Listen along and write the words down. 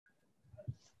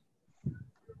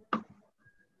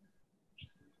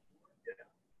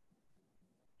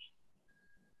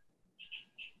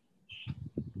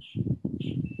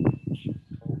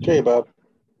Okay, Bob.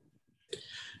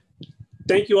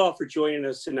 Thank you all for joining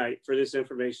us tonight for this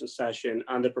information session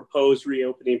on the proposed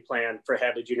reopening plan for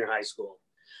Hadley Junior High School.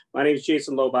 My name is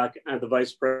Jason Lobach. I'm the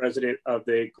Vice President of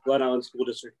the Glen Ellen School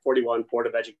District 41 Board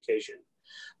of Education.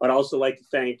 I'd also like to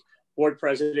thank Board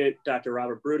President Dr.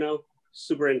 Robert Bruno,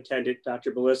 Superintendent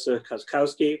Dr. Melissa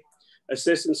Koskowski,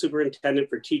 Assistant Superintendent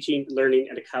for Teaching, Learning,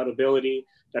 and Accountability,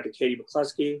 Dr. Katie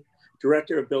McCluskey,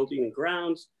 Director of Building and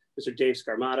Grounds, Mr. Dave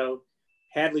Scarmato,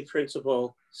 Hadley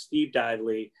Principal Steve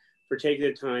Dively, for taking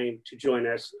the time to join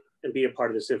us and be a part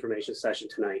of this information session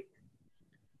tonight.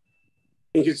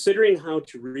 In considering how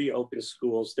to reopen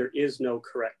schools, there is no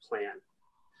correct plan,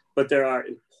 but there are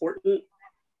important,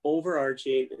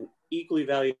 overarching, and equally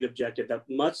valued objectives that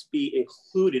must be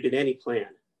included in any plan.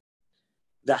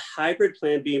 The hybrid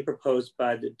plan being proposed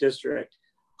by the district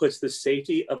puts the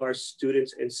safety of our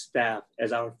students and staff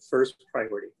as our first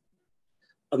priority.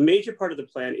 A major part of the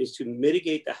plan is to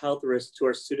mitigate the health risks to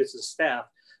our students and staff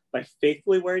by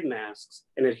faithfully wearing masks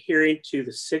and adhering to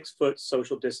the 6-foot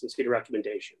social distancing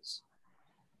recommendations.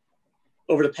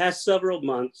 Over the past several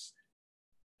months,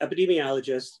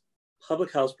 epidemiologists,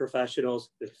 public health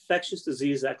professionals, infectious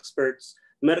disease experts,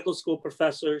 medical school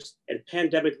professors, and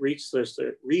pandemic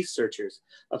researchers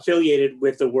affiliated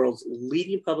with the world's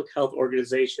leading public health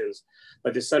organizations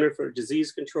like the Center for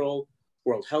Disease Control,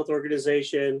 World Health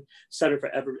Organization, Center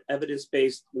for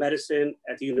Evidence-Based Medicine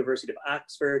at the University of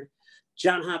Oxford,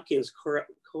 Johns Hopkins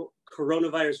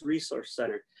Coronavirus Resource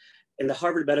Center, and the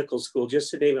Harvard Medical School,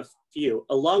 just to name a few,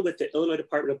 along with the Illinois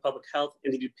Department of Public Health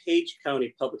and the DuPage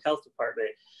County Public Health Department,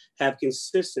 have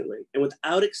consistently and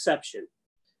without exception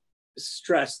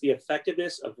stressed the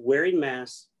effectiveness of wearing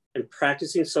masks and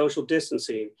practicing social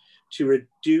distancing to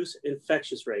reduce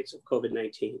infectious rates of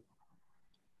COVID-19.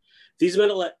 These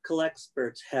medical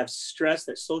experts have stressed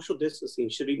that social distancing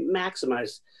should be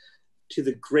maximized to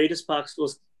the greatest possible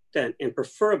extent and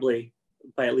preferably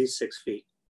by at least 6 feet.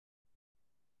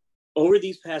 Over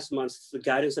these past months, the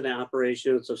guidance and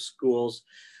operations of schools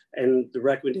and the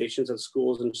recommendations of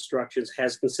schools and instructions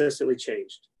has consistently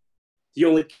changed. The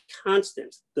only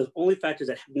constants, the only factors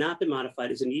that have not been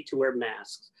modified is the need to wear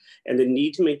masks and the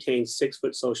need to maintain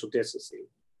 6-foot social distancing.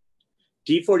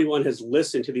 D41 has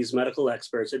listened to these medical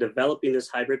experts in developing this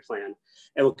hybrid plan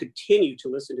and will continue to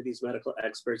listen to these medical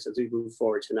experts as we move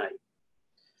forward tonight.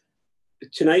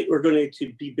 Tonight, we're going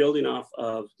to be building off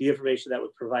of the information that was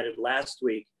provided last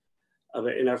week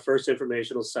in our first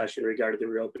informational session regarding the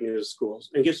reopening of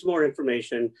schools and give some more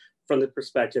information from the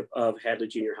perspective of Hadley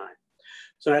Junior High.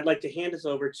 So I'd like to hand this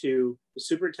over to the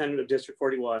Superintendent of District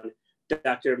 41,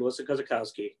 Dr. Melissa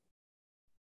Koszakowski.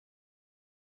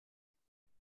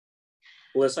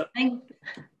 Melissa.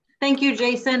 Thank you,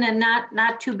 Jason, and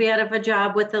not too bad of a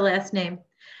job with the last name.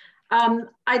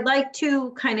 I'd like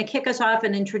to kind of kick us off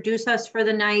and introduce us for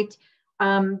the night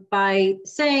by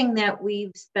saying that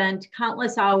we've spent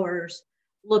countless hours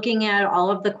looking at all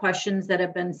of the questions that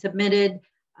have been submitted,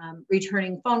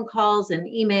 returning phone calls and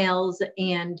emails.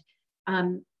 And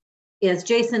as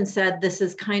Jason said, this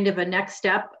is kind of a next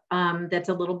step that's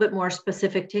a little bit more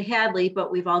specific to Hadley,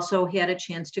 but we've also had a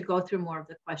chance to go through more of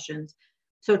the questions.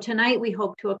 So tonight we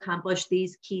hope to accomplish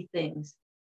these key things.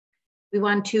 We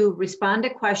want to respond to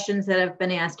questions that have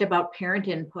been asked about parent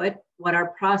input, what our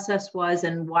process was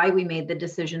and why we made the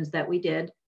decisions that we did.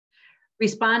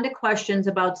 Respond to questions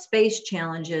about space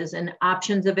challenges and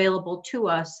options available to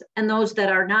us and those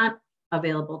that are not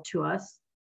available to us.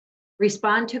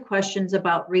 Respond to questions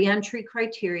about reentry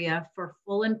criteria for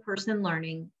full in-person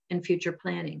learning and future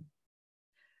planning.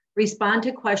 Respond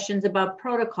to questions about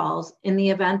protocols in the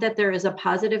event that there is a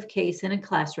positive case in a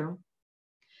classroom,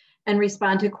 and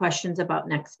respond to questions about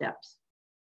next steps.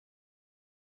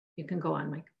 You can go on,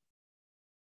 Mike.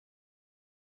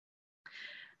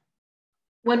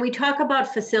 When we talk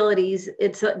about facilities,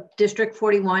 District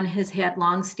 41 has had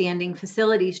long-standing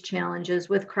facilities challenges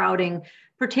with crowding,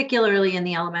 particularly in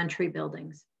the elementary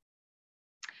buildings.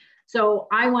 So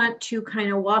I want to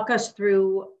kind of walk us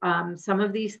through some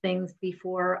of these things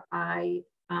before I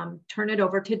turn it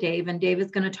over to Dave, and Dave is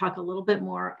going to talk a little bit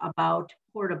more about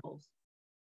portables.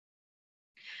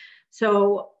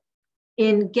 So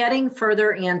in getting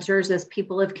further answers, as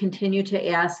people have continued to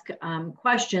ask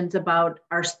questions about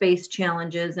our space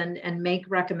challenges and make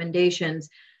recommendations,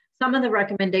 some of the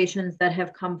recommendations that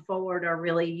have come forward are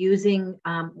really using,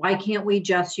 why can't we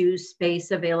just use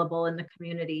space available in the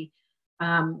community?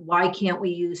 Why can't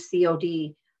we use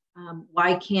COD?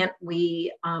 Why can't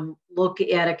we look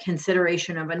at a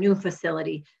consideration of a new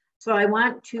facility? So I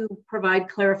want to provide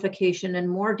clarification in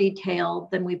more detail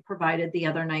than we provided the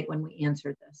other night when we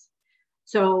answered this.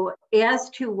 So as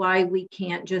to why we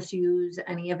can't just use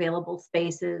any available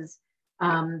spaces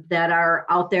that are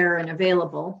out there and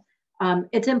available,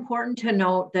 it's important to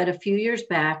note that a few years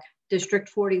back, District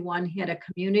 41 had a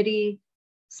community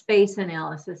space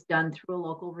analysis done through a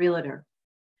local realtor.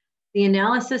 The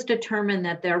analysis determined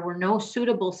that there were no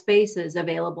suitable spaces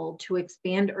available to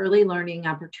expand early learning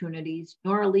opportunities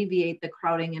nor alleviate the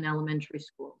crowding in elementary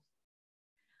schools.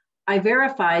 I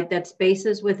verified that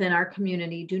spaces within our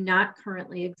community do not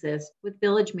currently exist with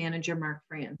Village Manager Mark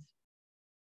Franz.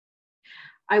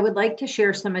 I would like to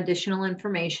share some additional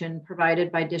information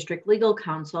provided by District Legal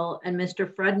Counsel and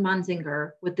Mr. Fred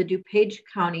Munzinger with the DuPage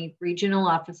County Regional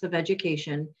Office of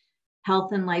Education,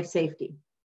 Health and Life Safety.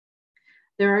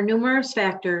 There are numerous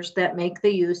factors that make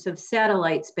the use of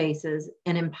satellite spaces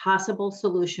an impossible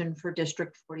solution for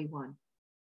District 41.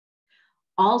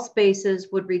 All spaces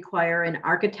would require an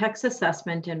architect's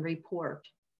assessment and report.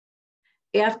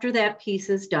 After that piece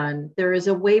is done, there is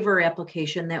a waiver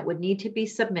application that would need to be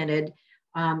submitted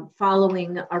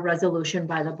following a resolution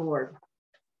by the board.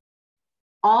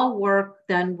 All work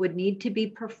then would need to be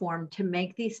performed to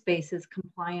make these spaces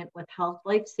compliant with Health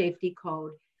Life Safety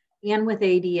Code and with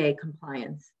ADA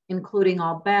compliance, including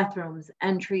all bathrooms,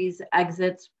 entries,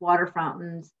 exits, water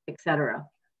fountains, etc.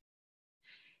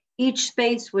 Each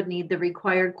space would need the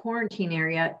required quarantine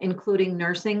area, including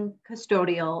nursing,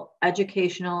 custodial,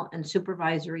 educational, and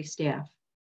supervisory staff.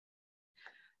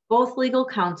 Both legal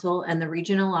counsel and the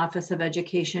Regional Office of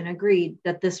Education agreed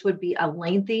that this would be a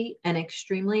lengthy and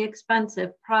extremely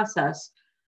expensive process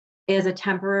as a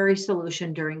temporary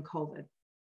solution during COVID.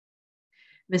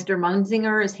 Mr.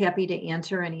 Munzinger is happy to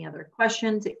answer any other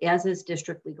questions, as is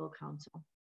District Legal Counsel.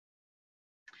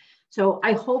 So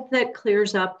I hope that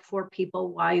clears up for people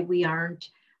why we aren't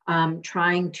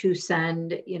trying to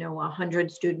send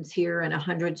 100 students here and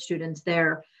 100 students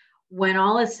there. When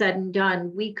all is said and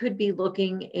done, we could be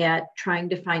looking at trying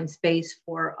to find space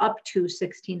for up to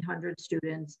 1,600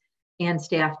 students and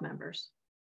staff members.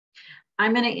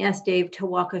 I'm going to ask Dave to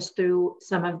walk us through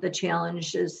some of the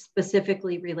challenges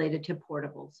specifically related to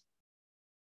portables.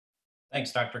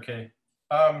 Thanks, Dr. K.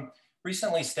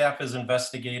 Recently, staff has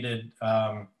investigated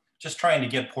just trying to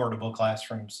get portable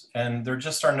classrooms, and there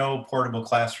just are no portable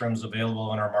classrooms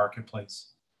available in our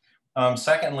marketplace.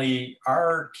 Secondly,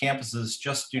 our campuses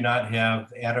just do not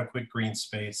have adequate green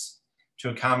space to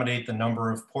accommodate the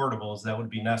number of portables that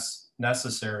would be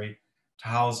necessary to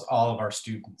house all of our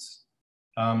students.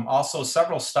 Also,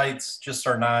 several sites just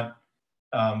are not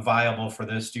viable for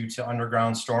this due to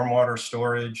underground stormwater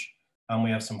storage. We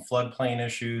have some floodplain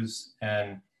issues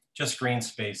and just green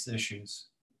space issues.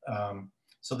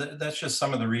 So that's just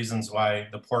some of the reasons why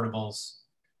the portables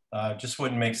just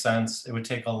wouldn't make sense. It would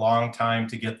take a long time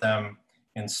to get them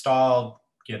installed,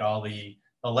 get all the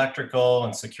electrical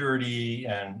and security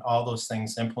and all those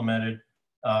things implemented.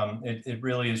 It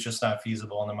really is just not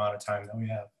feasible in the amount of time that we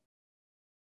have.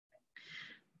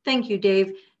 Thank you,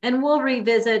 Dave. And we'll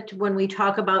revisit when we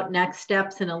talk about next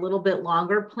steps and a little bit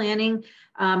longer planning.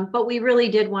 But we really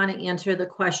did want to answer the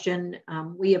question.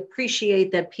 We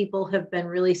appreciate that people have been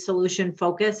really solution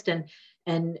focused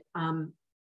and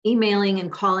emailing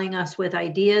and calling us with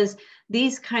ideas.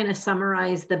 These kind of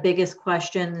summarize the biggest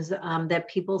questions that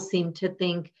people seem to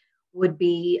think would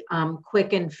be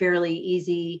quick and fairly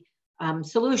easy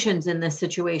solutions in this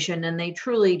situation, and they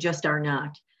truly just are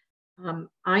not.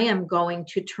 I am going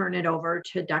to turn it over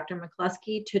to Dr.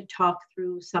 McCluskey to talk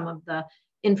through some of the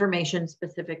information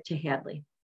specific to Hadley.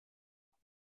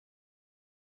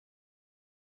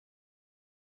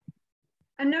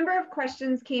 A number of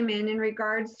questions came in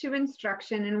regards to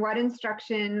instruction and what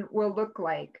instruction will look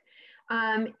like.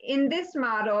 In this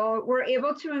model, we're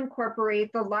able to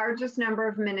incorporate the largest number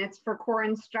of minutes for core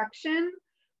instruction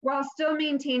while still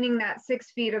maintaining that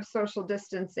 6 feet of social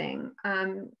distancing.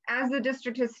 As the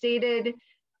district has stated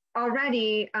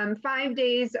already, 5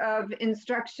 days of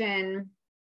instruction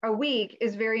a week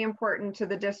is very important to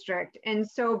the district. And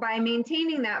so by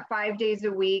maintaining that 5 days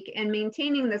a week and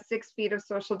maintaining the 6 feet of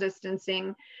social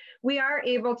distancing, we are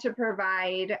able to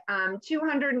provide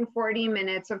 240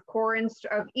 minutes of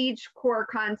each core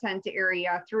content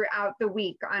area throughout the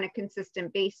week on a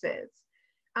consistent basis.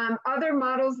 Other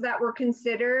models that were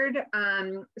considered,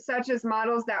 such as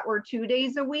models that were 2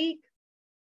 days a week,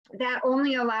 that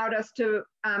only allowed us to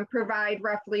provide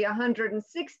roughly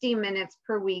 160 minutes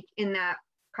per week in that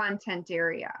content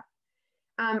area.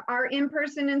 Our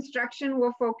in-person instruction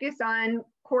will focus on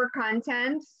core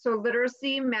content, so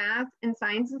literacy, math, and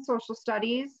science and social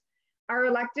studies. Our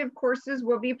elective courses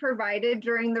will be provided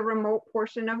during the remote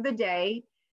portion of the day.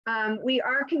 We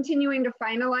are continuing to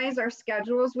finalize our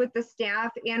schedules with the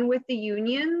staff and with the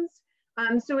unions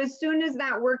So as soon as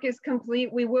that work is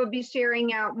complete, we will be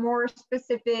sharing out more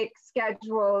specific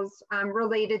schedules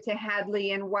related to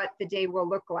Hadley and what the day will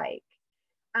look like.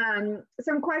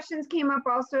 Some questions came up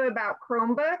also about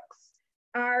Chromebooks.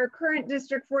 Our current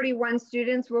District 41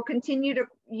 students will continue to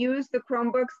use the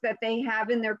Chromebooks that they have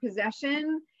in their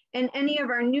possession, and any of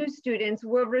our new students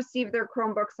will receive their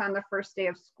Chromebooks on the first day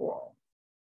of school.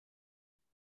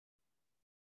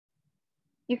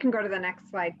 You can go to the next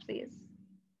slide, please.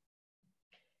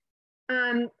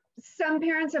 Some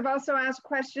parents have also asked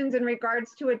questions in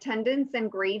regards to attendance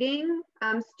and grading.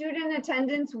 Student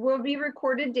attendance will be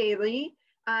recorded daily.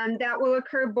 That will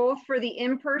occur both for the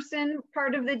in-person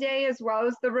part of the day as well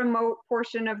as the remote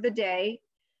portion of the day.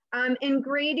 In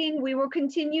grading, we will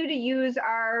continue to use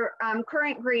our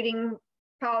current grading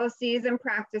policies and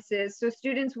practices. So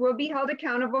students will be held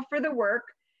accountable for the work,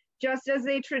 just as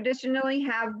they traditionally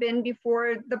have been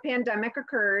before the pandemic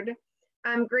occurred.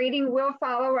 Grading will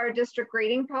follow our district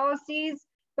grading policies,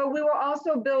 but we will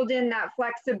also build in that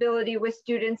flexibility with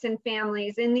students and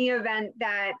families in the event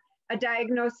that a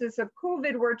diagnosis of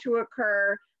COVID were to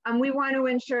occur. We want to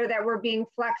ensure that we're being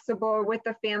flexible with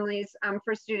the families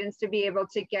for students to be able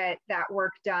to get that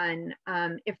work done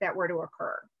if that were to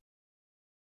occur.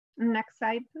 Next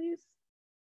slide, please.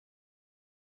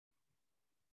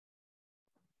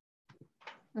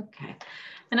 Okay,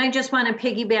 and I just want to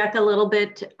piggyback a little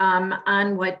bit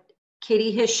on what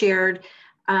Katie has shared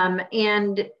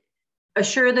and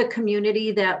assure the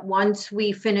community that once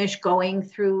we finish going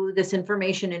through this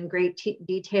information in great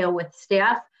detail with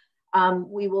staff,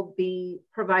 we will be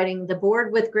providing the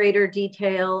board with greater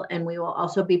detail, and we will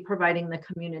also be providing the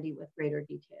community with greater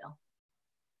detail.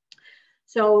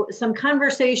 So some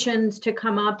conversations to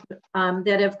come up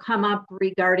that have come up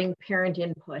regarding parent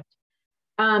input.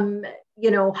 You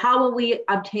know, how will we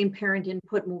obtain parent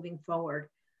input moving forward?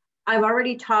 I've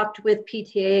already talked with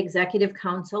PTA Executive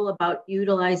Council about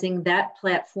utilizing that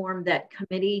platform, that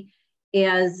committee,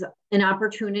 as an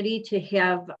opportunity to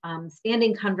have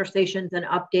standing conversations and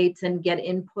updates and get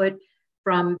input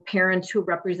from parents who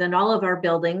represent all of our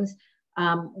buildings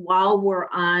while we're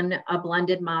on a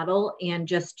blended model, and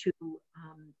just to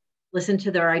listen to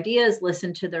their ideas,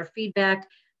 listen to their feedback,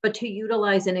 but to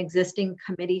utilize an existing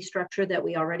committee structure that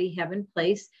we already have in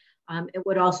place. It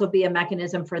would also be a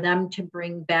mechanism for them to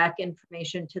bring back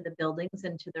information to the buildings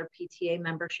and to their PTA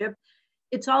membership.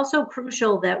 It's also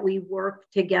crucial that we work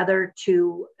together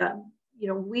to, you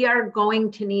know, we are going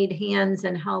to need hands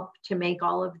and help to make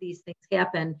all of these things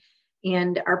happen.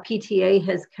 And our PTA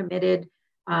has committed,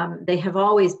 they have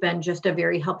always been just a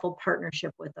very helpful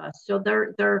partnership with us. So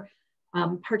their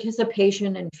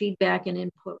participation and feedback and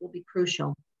input will be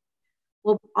crucial.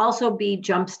 We'll also be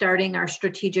jumpstarting our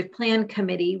strategic plan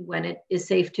committee when it is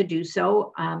safe to do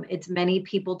so. It's many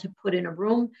people to put in a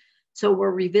room, so we're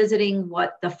revisiting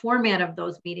what the format of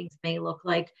those meetings may look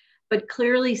like, but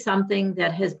clearly something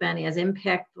that has been as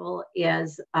impactful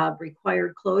as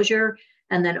required closure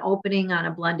and then opening on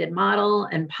a blended model,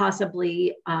 and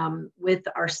possibly with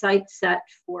our site set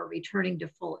for returning to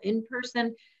full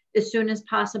in-person as soon as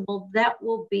possible. That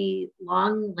will be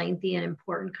long, lengthy, and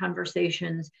important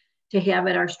conversations to have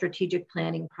at our strategic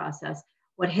planning process.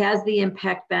 What has the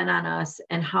impact been on us,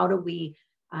 and how do we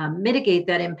mitigate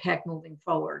that impact moving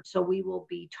forward? So we will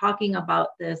be talking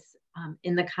about this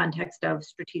in the context of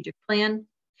strategic plan.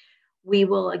 We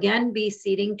will again be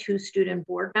seating 2 student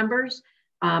board members.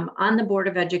 On the Board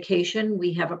of Education,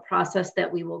 we have a process that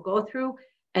we will go through,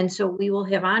 and so we will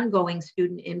have ongoing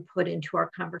student input into our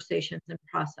conversations and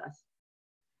process.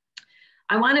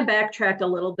 I want to backtrack a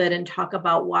little bit and talk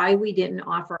about why we didn't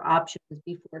offer options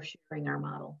before sharing our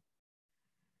model.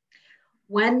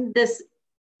 When this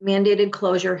mandated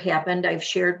closure happened, I've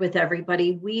shared with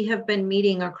everybody, we have been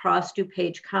meeting across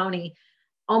DuPage County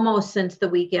almost since the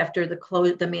week after the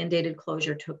mandated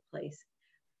closure took place.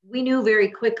 We knew very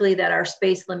quickly that our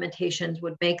space limitations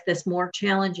would make this more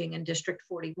challenging in District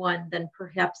 41 than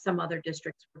perhaps some other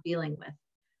districts were dealing with.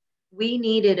 We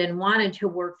needed and wanted to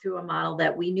work through a model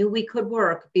that we knew we could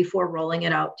work before rolling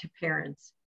it out to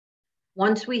parents.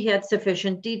 Once we had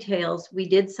sufficient details, we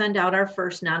did send out our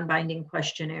first non-binding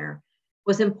questionnaire. It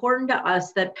was important to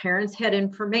us that parents had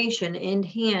information in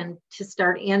hand to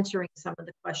start answering some of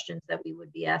the questions that we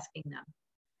would be asking them.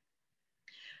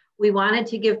 We wanted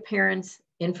to give parents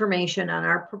information on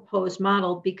our proposed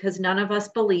model because none of us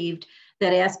believed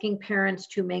that asking parents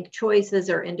to make choices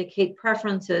or indicate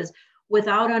preferences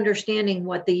without understanding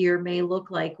what the year may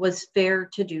look like was fair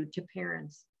to do to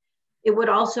parents. It would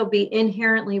also be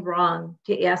inherently wrong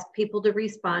to ask people to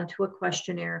respond to a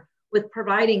questionnaire with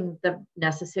providing the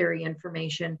necessary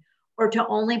information, or to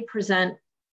only present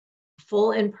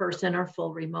full in-person or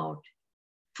full remote.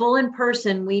 Full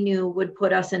in-person, we knew, would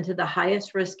put us into the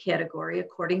highest risk category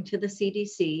according to the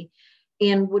CDC,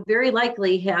 and would very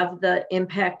likely have the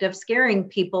impact of scaring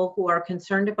people who are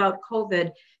concerned about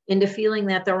COVID into feeling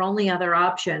that their only other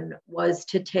option was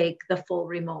to take the full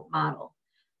remote model.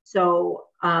 So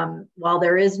while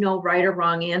there is no right or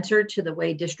wrong answer to the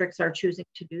way districts are choosing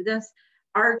to do this,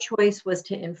 our choice was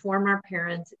to inform our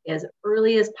parents as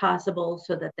early as possible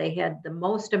so that they had the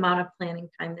most amount of planning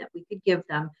time that we could give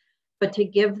them, but to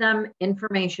give them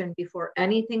information before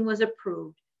anything was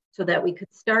approved so that we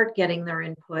could start getting their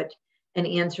input and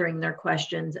answering their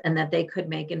questions, and that they could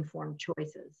make informed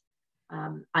choices.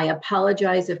 I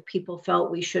apologize if people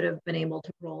felt we should have been able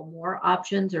to roll more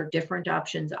options or different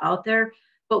options out there,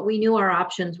 but we knew our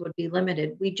options would be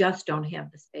limited. We just don't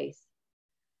have the space.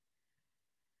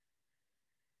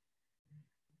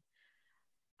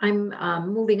 I'm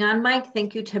moving on, Mike.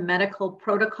 Thank you to medical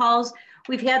protocols.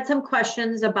 We've had some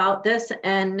questions about this,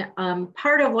 and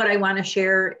part of what I want to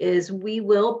share is we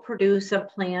will produce a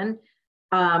plan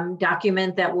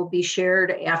document that will be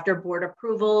shared after board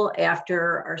approval,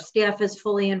 after our staff is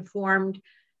fully informed,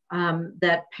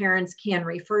 that parents can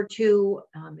refer to.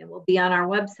 It will be on our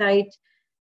website.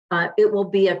 It will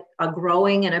be a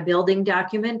growing and a building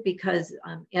document because,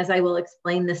 as I will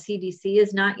explain, the CDC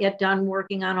is not yet done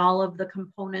working on all of the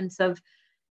components of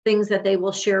things that they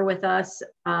will share with us.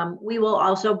 We will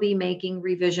also be making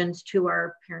revisions to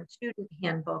our parent-student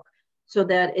handbook so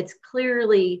that it's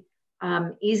clearly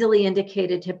easily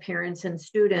indicated to parents and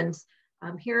students,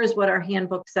 here is what our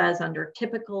handbook says under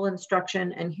typical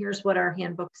instruction, and here's what our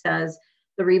handbook says,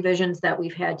 the revisions that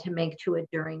we've had to make to it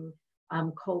during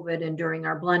COVID and during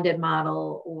our blended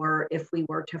model, or if we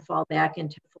were to fall back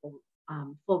into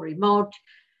full remote.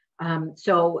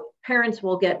 So parents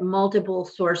will get multiple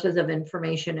sources of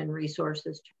information and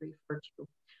resources to refer to.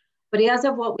 But as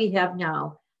of what we have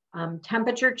now,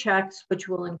 temperature checks, which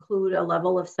will include a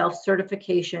level of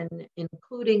self-certification,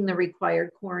 including the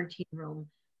required quarantine room.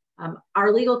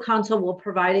 Our legal counsel will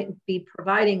be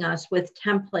providing us with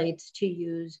templates to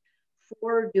use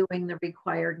for doing the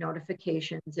required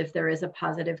notifications if there is a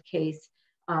positive case,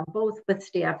 both with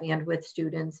staff and with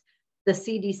students. The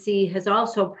CDC has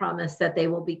also promised that they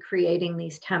will be creating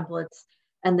these templates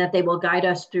and that they will guide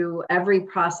us through every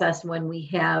process when we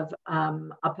have,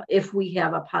 if we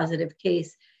have a positive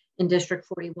case in District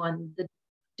 41.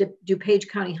 The DuPage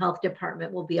County Health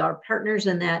Department will be our partners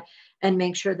in that and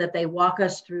make sure that they walk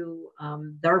us through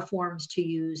their forms to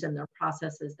use and their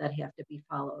processes that have to be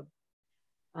followed.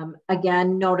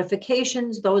 Again,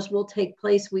 notifications, those will take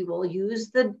place. We will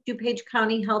use the DuPage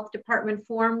County Health Department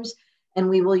forms, and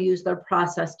we will use their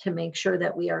process to make sure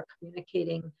that we are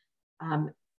communicating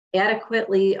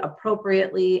adequately,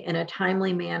 appropriately, in a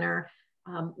timely manner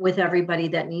with everybody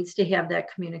that needs to have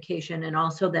that communication, and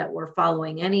also that we're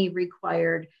following any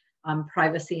required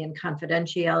privacy and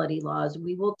confidentiality laws.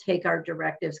 We will take our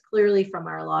directives clearly from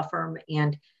our law firm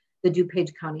and the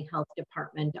DuPage County Health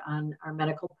Department on our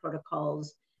medical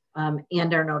protocols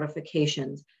and our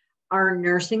notifications. Our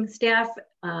nursing staff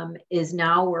is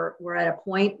now, we're at a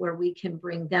point where we can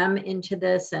bring them into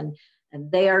this, and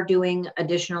they are doing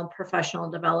additional professional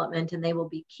development, and they will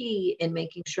be key in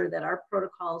making sure that our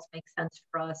protocols make sense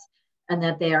for us and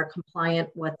that they are compliant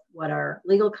with what our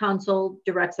legal counsel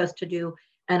directs us to do,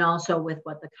 and also with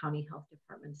what the county health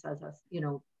department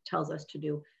tells us to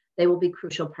do. They will be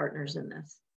crucial partners in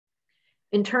this.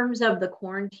 In terms of the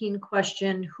quarantine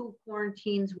question, who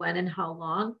quarantines when and how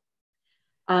long?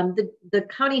 The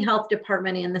county health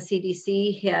department and the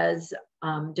CDC has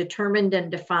determined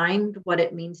and defined what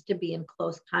it means to be in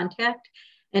close contact,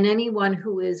 and anyone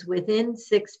who is within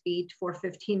 6 feet for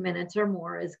 15 minutes or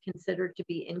more is considered to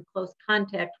be in close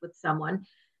contact with someone.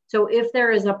 So if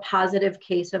there is a positive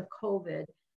case of COVID,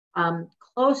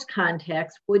 close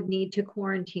contacts would need to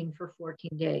quarantine for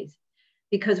 14 days.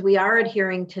 Because we are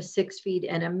adhering to 6 feet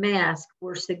and a mask,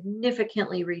 we're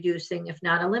significantly reducing, if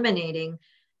not eliminating,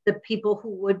 the people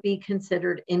who would be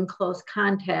considered in close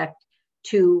contact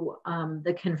to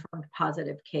the confirmed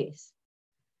positive case.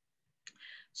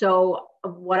 So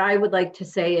what I would like to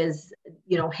say is,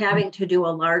 having to do a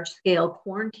large scale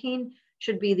quarantine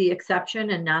should be the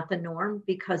exception and not the norm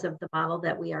because of the model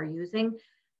that we are using.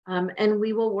 And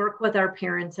we will work with our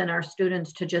parents and our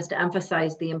students to just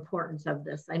emphasize the importance of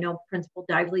this. I know Principal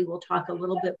Dively will talk a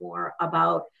little bit more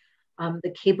about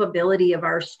the capability of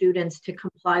our students to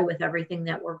comply with everything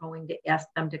that we're going to ask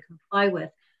them to comply with.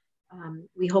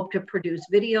 We hope to produce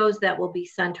videos that will be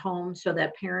sent home so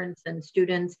that parents and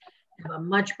students have a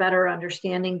much better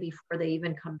understanding before they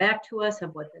even come back to us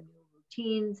of what the new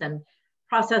routines and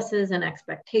processes and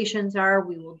expectations are.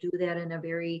 We will do that in a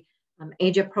very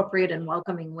age appropriate and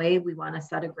welcoming way. We want to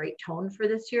set a great tone for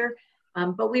this year.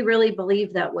 But we really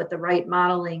believe that with the right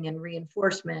modeling and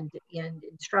reinforcement and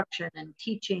instruction and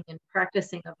teaching and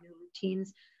practicing of new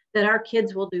routines, that our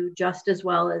kids will do just as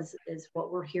well as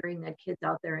what we're hearing that kids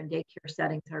out there in daycare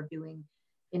settings are doing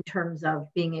in terms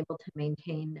of being able to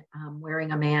maintain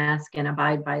wearing a mask and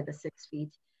abide by the 6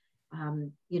 feet.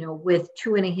 You know, with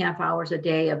 2.5 hours a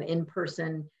day of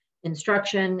in-person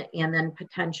instruction, and then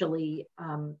potentially,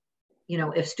 you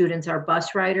know, if students are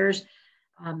bus riders,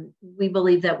 we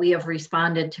believe that we have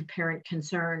responded to parent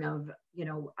concern of, you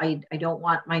know, I don't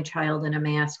want my child in a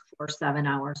mask for 7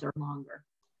 hours or longer.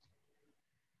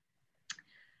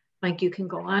 Mike, you can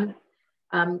go on.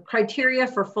 Criteria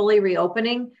for fully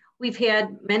reopening. We've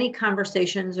had many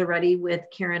conversations already with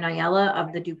Karen Ayala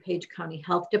of the DuPage County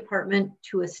Health Department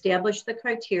to establish the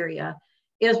criteria,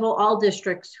 as will all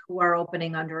districts who are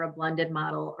opening under a blended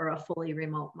model or a fully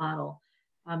remote model.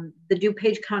 The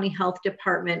DuPage County Health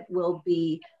Department will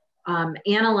be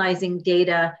analyzing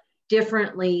data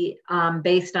differently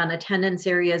based on attendance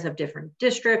areas of different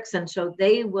districts. And so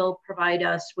they will provide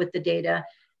us with the data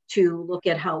to look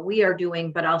at how we are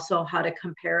doing, but also how to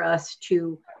compare us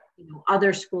to, you know,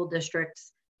 other school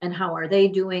districts and how are they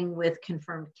doing with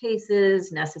confirmed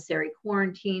cases, necessary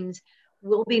quarantines.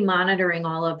 We'll be monitoring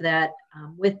all of that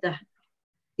with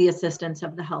the assistance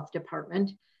of the health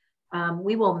department.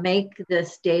 We will make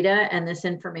this data and this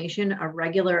information a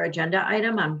regular agenda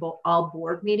item on all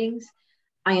board meetings.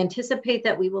 I anticipate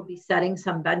that we will be setting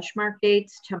some benchmark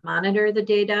dates to monitor the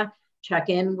data, check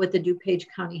in with the DuPage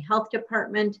County Health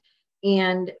Department,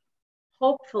 and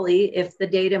hopefully if the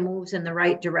data moves in the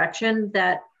right direction,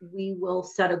 that we will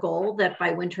set a goal that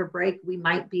by winter break, we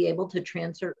might be able to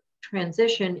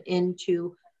transition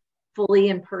into fully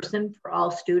in person for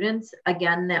all students.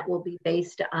 Again, that will be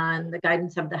based on the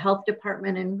guidance of the health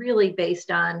department and really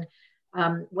based on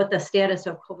what the status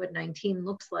of COVID-19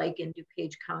 looks like in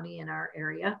DuPage County in our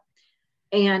area.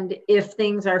 And if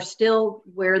things are still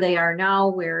where they are now,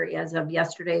 where as of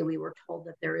yesterday, we were told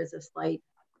that there is a slight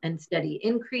and steady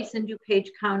increase in DuPage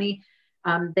County,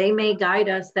 they may guide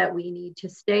us that we need to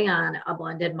stay on a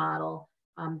blended model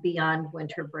beyond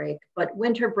winter break. But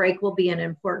winter break will be an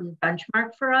important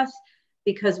benchmark for us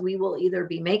because we will either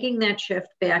be making that shift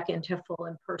back into full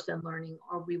in-person learning,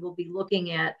 or we will be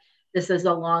looking at this as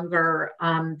a longer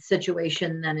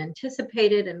situation than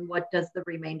anticipated, and what does the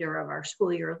remainder of our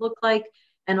school year look like,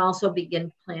 and also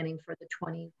begin planning for the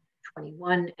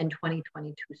 2021 and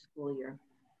 2022 school year.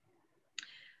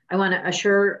 I want to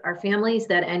assure our families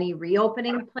that any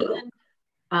reopening plan,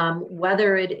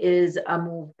 whether it is a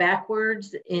move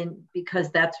backwards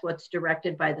because that's what's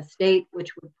directed by the state, which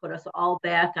would put us all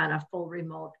back on a full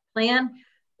remote plan,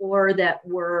 or that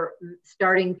we're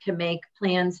starting to make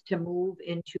plans to move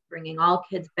into bringing all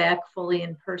kids back fully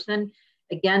in person.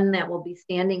 Again, that will be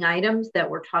standing items that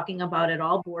we're talking about at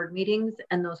all board meetings,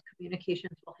 and those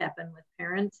communications will happen with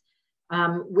parents,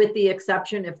 with the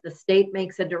exception if the state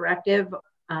makes a directive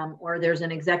or there's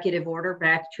an executive order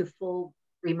back to full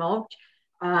remote.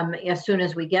 As soon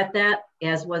as we get that,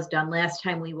 as was done last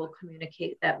time, we will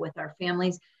communicate that with our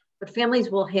families. But families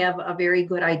will have a very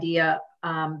good idea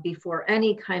before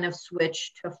any kind of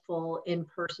switch to full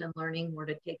in-person learning were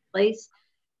to take place.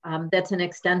 That's an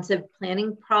extensive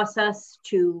planning process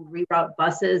to reroute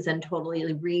buses and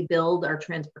totally rebuild our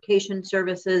transportation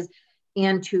services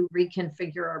and to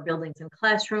reconfigure our buildings and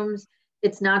classrooms.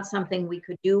 It's not something we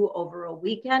could do over a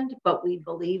weekend, but we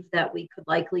believe that we could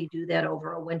likely do that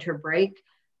over a winter break,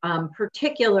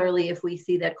 particularly if we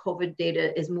see that COVID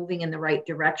data is moving in the right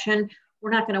direction.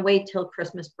 We're not going to wait till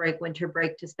Christmas break, winter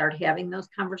break to start having those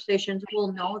conversations.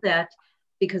 We'll know that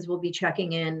because we'll be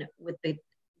checking in with the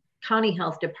county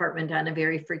health department on a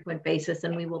very frequent basis,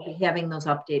 and we will be having those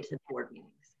updates at board meetings.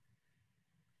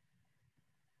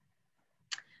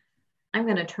 I'm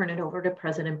going to turn it over to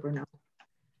President Bruno.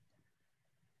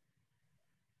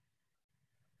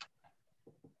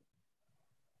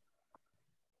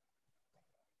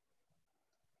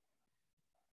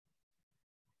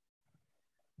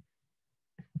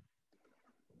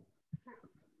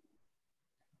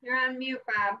 You're on mute,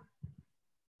 Bob.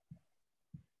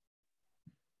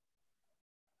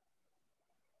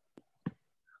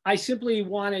 I simply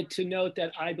wanted to note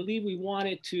that I believe we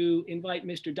wanted to invite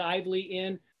Mr. Dively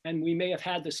in, and we may have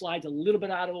had the slides a little bit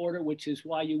out of order, which is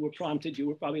why you were prompted. You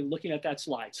were probably looking at that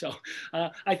slide. So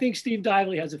I think Steve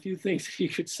Dively has a few things he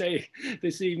could say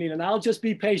this evening, and I'll just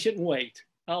be patient and wait.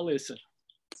 I'll listen.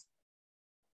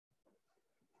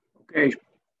 Okay.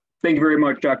 Thank you very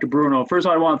much, Dr. Bruno. First,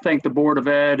 I want to thank the Board of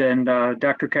Ed and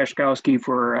Dr. Kashkowski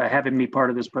for having me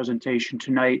part of this presentation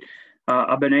tonight.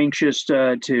 I've been anxious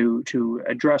to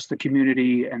address the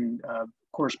community and, of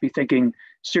course, be thinking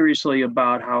seriously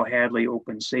about how Hadley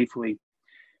opens safely.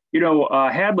 You know,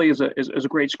 Hadley is a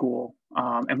great school,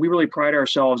 and we really pride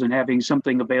ourselves in having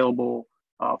something available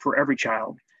for every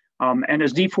child. And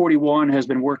as D41 has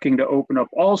been working to open up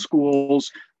all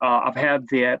schools, I've had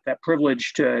that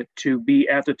privilege to be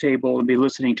at the table and be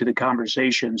listening to the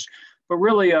conversations. But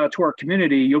really, to our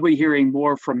community, you'll be hearing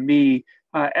more from me,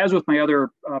 as with my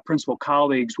other principal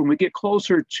colleagues, when we get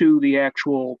closer to the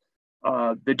actual,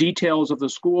 the details of the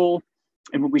school,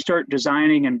 and when we start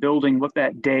designing and building what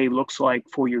that day looks like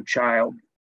for your child.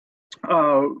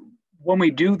 When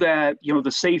we do that, you know,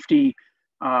 the safety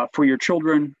for your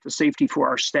children, the safety for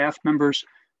our staff members,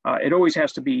 it always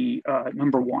has to be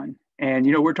number one. And,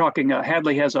 you know, we're talking,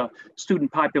 Hadley has a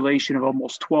student population of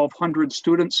almost 1,200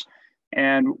 students.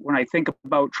 And when I think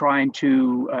about trying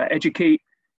to educate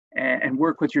and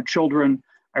work with your children,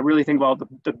 I really think about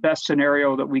the best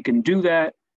scenario that we can do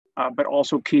that, but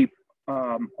also keep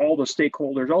all the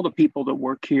stakeholders, all the people that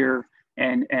work here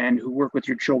and who work with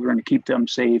your children to keep them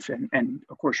safe and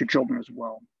of course your children as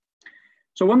well.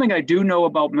 So one thing I do know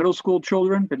about middle school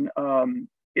children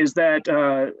is that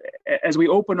as we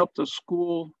open up the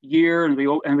school year and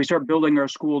we start building our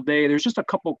school day, there's just a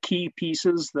couple key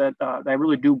pieces that I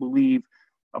really do believe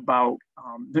about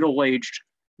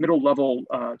middle-level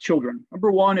children.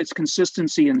 Number one, it's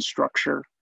consistency and structure.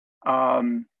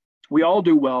 We all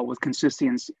do well with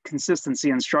consistency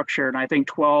and structure, and I think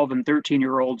 12 and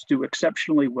 13-year-olds do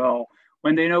exceptionally well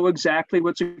when they know exactly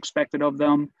what's expected of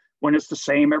them, when it's the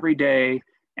same every day,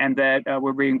 and that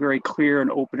we're being very clear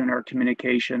and open in our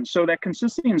communication. So that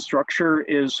consistency and structure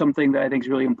is something that I think is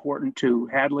really important to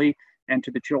Hadley and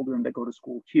to the children that go to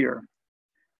school here.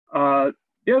 The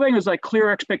other thing is like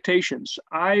clear expectations.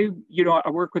 I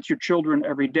work with your children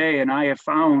every day, and I have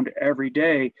found every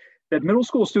day that middle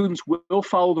school students will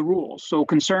follow the rules. So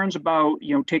concerns about,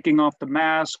 you know, taking off the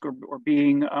mask or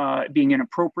being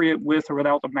inappropriate with or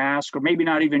without the mask, or maybe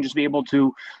not even just be able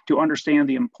to understand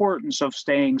the importance of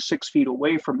staying 6 feet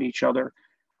away from each other.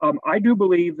 I do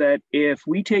believe that if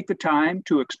we take the time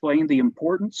to explain the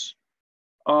importance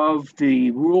of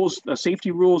the rules, the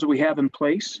safety rules that we have in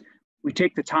place, we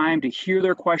take the time to hear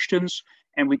their questions,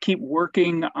 and we keep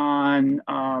working on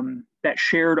that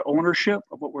shared ownership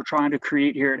of what we're trying to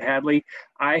create here at Hadley,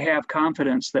 I have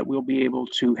confidence that we'll be able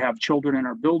to have children in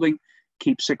our building,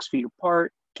 keep 6 feet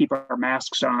apart, keep our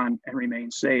masks on, and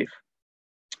remain safe.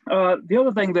 The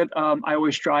other thing that I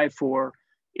always strive for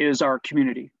is our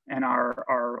community and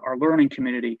our learning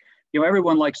community. You know,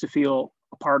 everyone likes to feel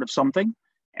a part of something,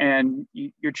 and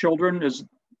your children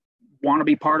want to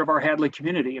be part of our Hadley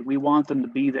community, and we want them to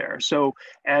be there. So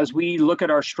as we look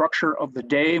at our structure of the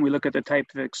day and we look at the type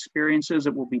of experiences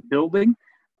that we'll be building,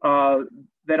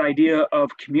 that idea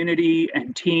of community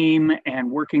and team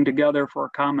and working together for a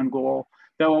common goal,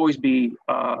 that'll always be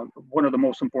one of the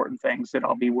most important things that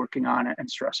I'll be working on and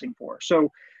stressing for.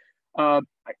 So I'm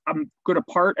going to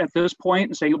part at this point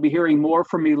and say you'll be hearing more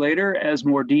from me later as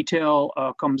more detail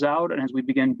comes out and as we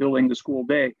begin building the school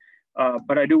day.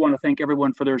 But I do want to thank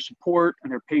everyone for their support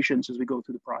and their patience as we go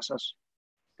through the process.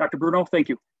 Dr. Bruno, thank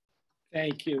you.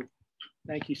 Thank you.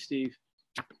 Thank you, Steve.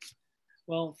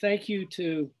 Well, thank you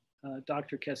to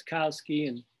Dr. Keskowski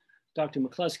and Dr.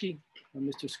 McCluskey,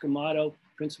 Mr. Scamato,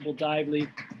 Principal Dively,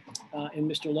 and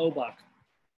Mr. Lobach.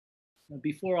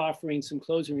 Before offering some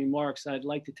closing remarks, I'd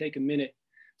like to take a minute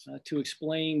to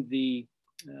explain the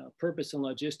purpose and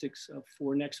logistics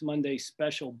for next Monday's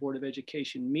special Board of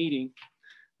Education meeting.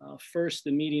 First,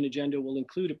 the meeting agenda will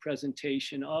include a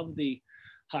presentation of the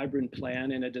hybrid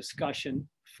plan and a discussion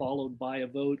followed by a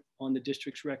vote on the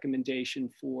district's recommendation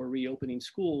for reopening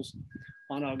schools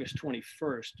on August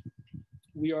 21st.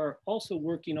 We are also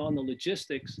working on the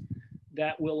logistics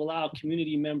that will allow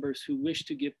community members who wish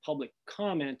to give public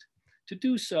comment to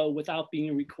do so without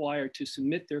being required to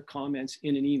submit their comments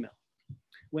in an email.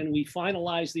 When we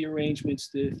finalize the arrangements,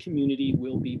 the community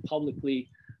will be publicly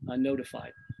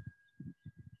notified.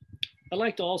 I'd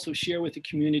like to also share with the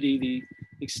community the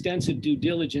extensive due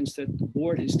diligence that the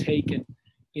board has taken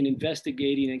in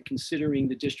investigating and considering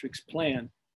the district's plan.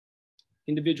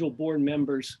 Individual board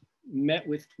members met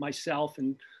with myself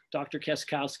and Dr.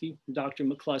 Keskowski and Dr.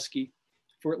 McCluskey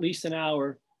for at least an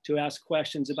hour to ask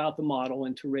questions about the model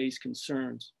and to raise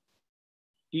concerns.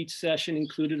 Each session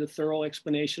included a thorough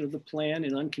explanation of the plan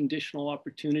and unconditional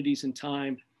opportunities and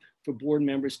time for board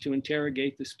members to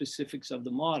interrogate the specifics of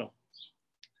the model.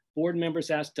 Board members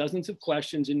asked dozens of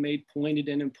questions and made pointed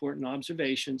and important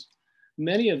observations.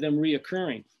 many of them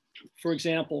reoccurring. For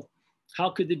example, how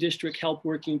could the district help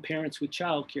working parents with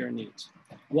childcare needs?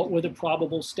 What were the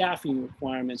probable staffing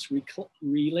requirements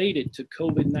related to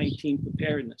COVID-19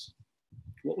 preparedness?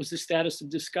 What was the status of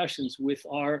discussions with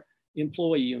our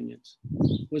employee unions?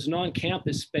 Was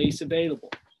non-campus space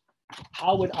available?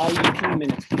 How would IEP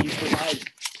minutes be provided?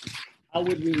 How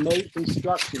would remote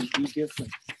instruction be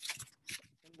different?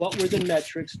 What were the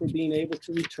metrics for being able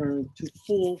to return to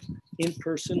full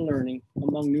in-person learning,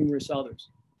 among numerous others?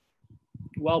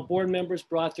 While board members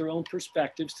brought their own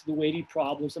perspectives to the weighty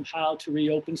problems of how to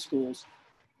reopen schools,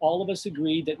 all of us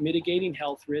agreed that mitigating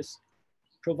health risks,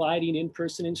 providing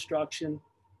in-person instruction,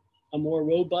 a more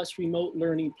robust remote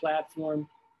learning platform,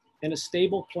 and a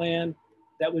stable plan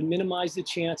that would minimize the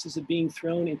chances of being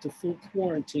thrown into full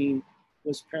quarantine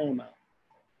was paramount.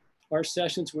 Our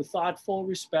sessions were thoughtful,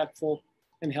 respectful,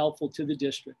 and helpful to the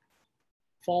district.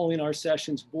 Following our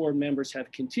sessions, board members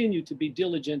have continued to be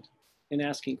diligent in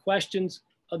asking questions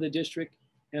of the district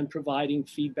and providing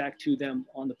feedback to them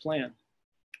on the plan.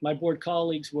 My board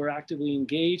colleagues were actively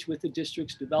engaged with the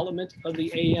district's development of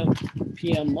the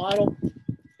AM/PM model,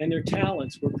 and their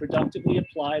talents were productively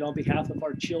applied on behalf of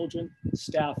our children,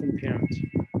 staff, and parents.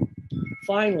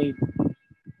 Finally,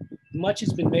 much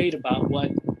has been made about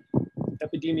what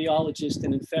epidemiologists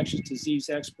and infectious disease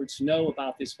experts know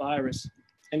about this virus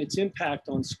and its impact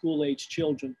on school-age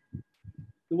children.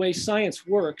 The way science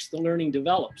works, the learning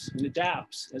develops and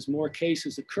adapts as more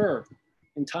cases occur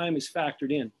and time is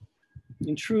factored in.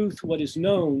 In truth, what is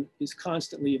known is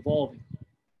constantly evolving.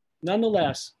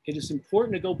 Nonetheless, it is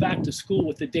important to go back to school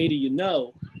with the data you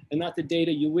know and not the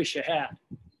data you wish you had.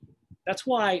 That's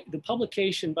why the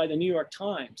publication by the New York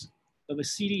Times of a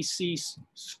CDC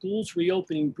schools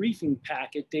reopening briefing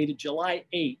packet dated July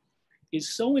 8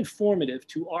 is so informative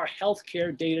to our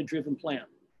healthcare data-driven plan.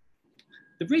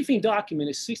 The briefing document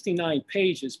is 69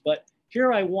 pages, but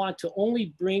here I want to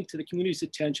only bring to the community's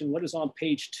attention what is on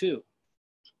page 2.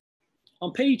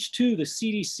 On page 2, the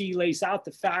CDC lays out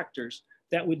the factors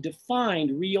that would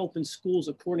define reopen schools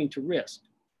according to risk.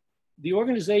 The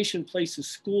organization places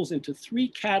schools into 3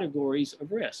 categories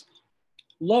of risk.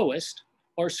 Lowest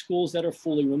are schools that are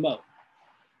fully remote.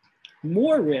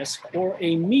 More risk, or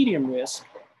a medium risk,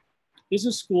 is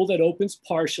a school that opens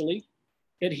partially,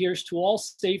 adheres to all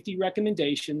safety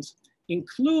recommendations,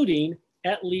 including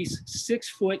at least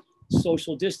 6-foot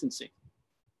social distancing.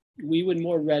 We would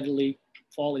more readily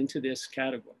fall into this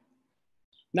category.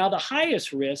 Now, the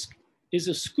highest risk is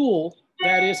a school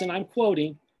that is, and I'm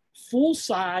quoting,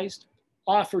 full-sized,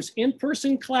 offers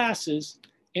in-person classes,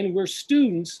 and where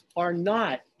students are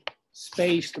not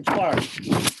spaced apart.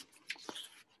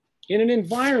 In an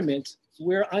environment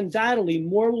where undoubtedly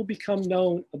more will become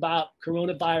known about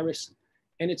coronavirus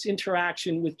and its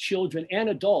interaction with children and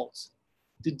adults,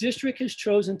 the district has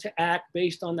chosen to act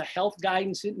based on the health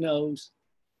guidance it knows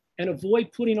and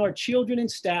avoid putting our children and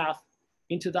staff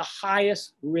into the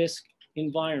highest risk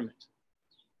environment.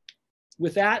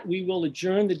 With that, we will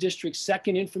adjourn the district's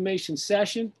second information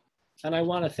session, and I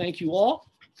want to thank you all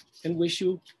and wish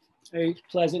you a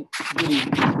pleasant good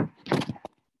evening.